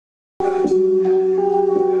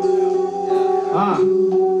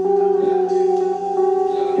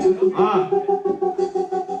I'm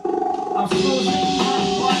smoothing,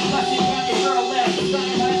 one blessing, got your girl left.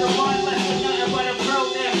 Starting like the one less than nothing but a pro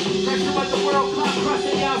left. Pressure of the world, come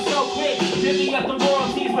crushing out so quick. Divvy up the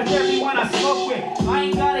royalties with everyone I smoke with. I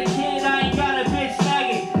ain't got a kid, I ain't got a bitch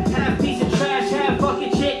nagging. Half piece of trash, half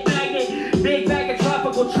fucking chick maggot. Big bag of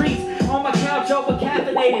tropical treats. On my couch, over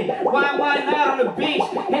caffeinated. Why am I not on the beach?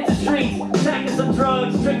 Hit the streets, stacking some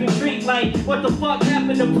drugs, drinking treat like what the fuck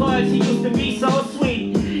happened to Pudge? He used to be so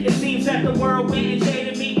sweet. It seems that the world went and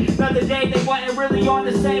jaded me. Another day they wasn't really on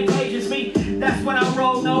the same page as me. That's when I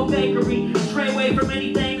roll, no bakery. Stray away from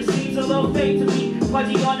anything that seems a little fake to me.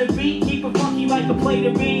 Pudgy on the beat, keep it funky like a plate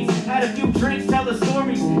of beans. Had a few drinks, telling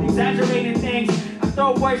stories, exaggerating things. I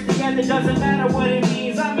throw words together, doesn't matter what it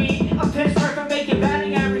means. I mean, a pitch perfect making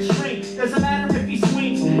batting average string. Doesn't matter if he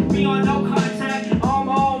swings, be on no contact. All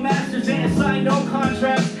my own masters didn't sign no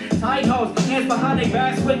contracts. Tight hoes, hands behind their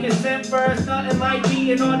backs, quick and sent first. Nothing like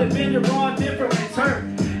being on the bender on different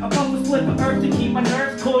turn. I focus flip of earth to keep my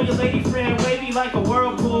nerves cool. Your lady friend wavy like a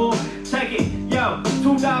whirlpool. Check it, yo,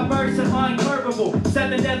 too diverse and uncurvable.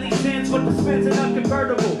 7 deadly sins with the spins and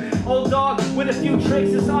unconvertible. Old dog with a few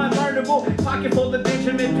tricks is unlearnable. Pocket full of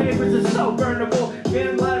Benjamin papers is so burnable.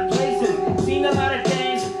 Been a lot of places, seen a lot of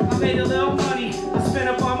things. I made a little money, I spent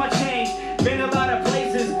up on my change. Been a lot of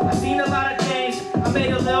places, I seen a lot of things. I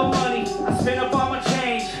made a little money, I spent up on my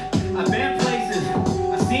change. I've been places,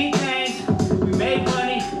 I seen things. We made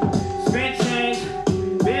money, spent change.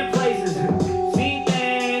 Been places, seen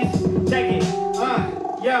things. Check it,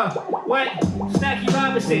 yo, what? Snacky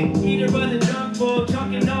Robinson, eater of the junk food.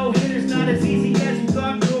 Chunkin' no hitters, not as easy as you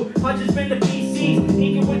thought through. Pudge has been the PCs,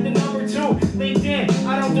 inking with the number 2. LinkedIn,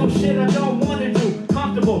 I don't do shit I don't wanna do.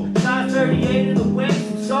 Comfortable, size 38 in the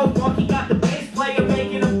waist. So funky, got the bass player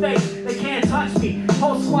making a face. They can't touch me,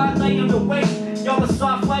 whole squad lay on the waist. Y'all are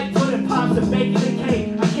soft like pudding pops and bacon and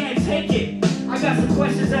cake. I can't take it, I got some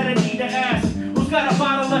questions that I need to ask. Who's got a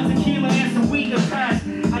bottle of tequila and some weed to pass?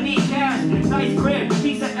 I need cash, nice grip,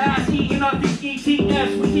 piece of ass. Eating up these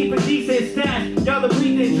ETFs, we keep a decent stash. Y'all are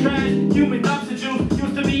breathing trash, human dumpster juice.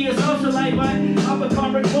 Used to be a socialite, but I'm a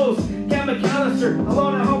become recluse. Cam McAllister,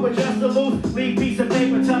 alone at home with just a loose. Leave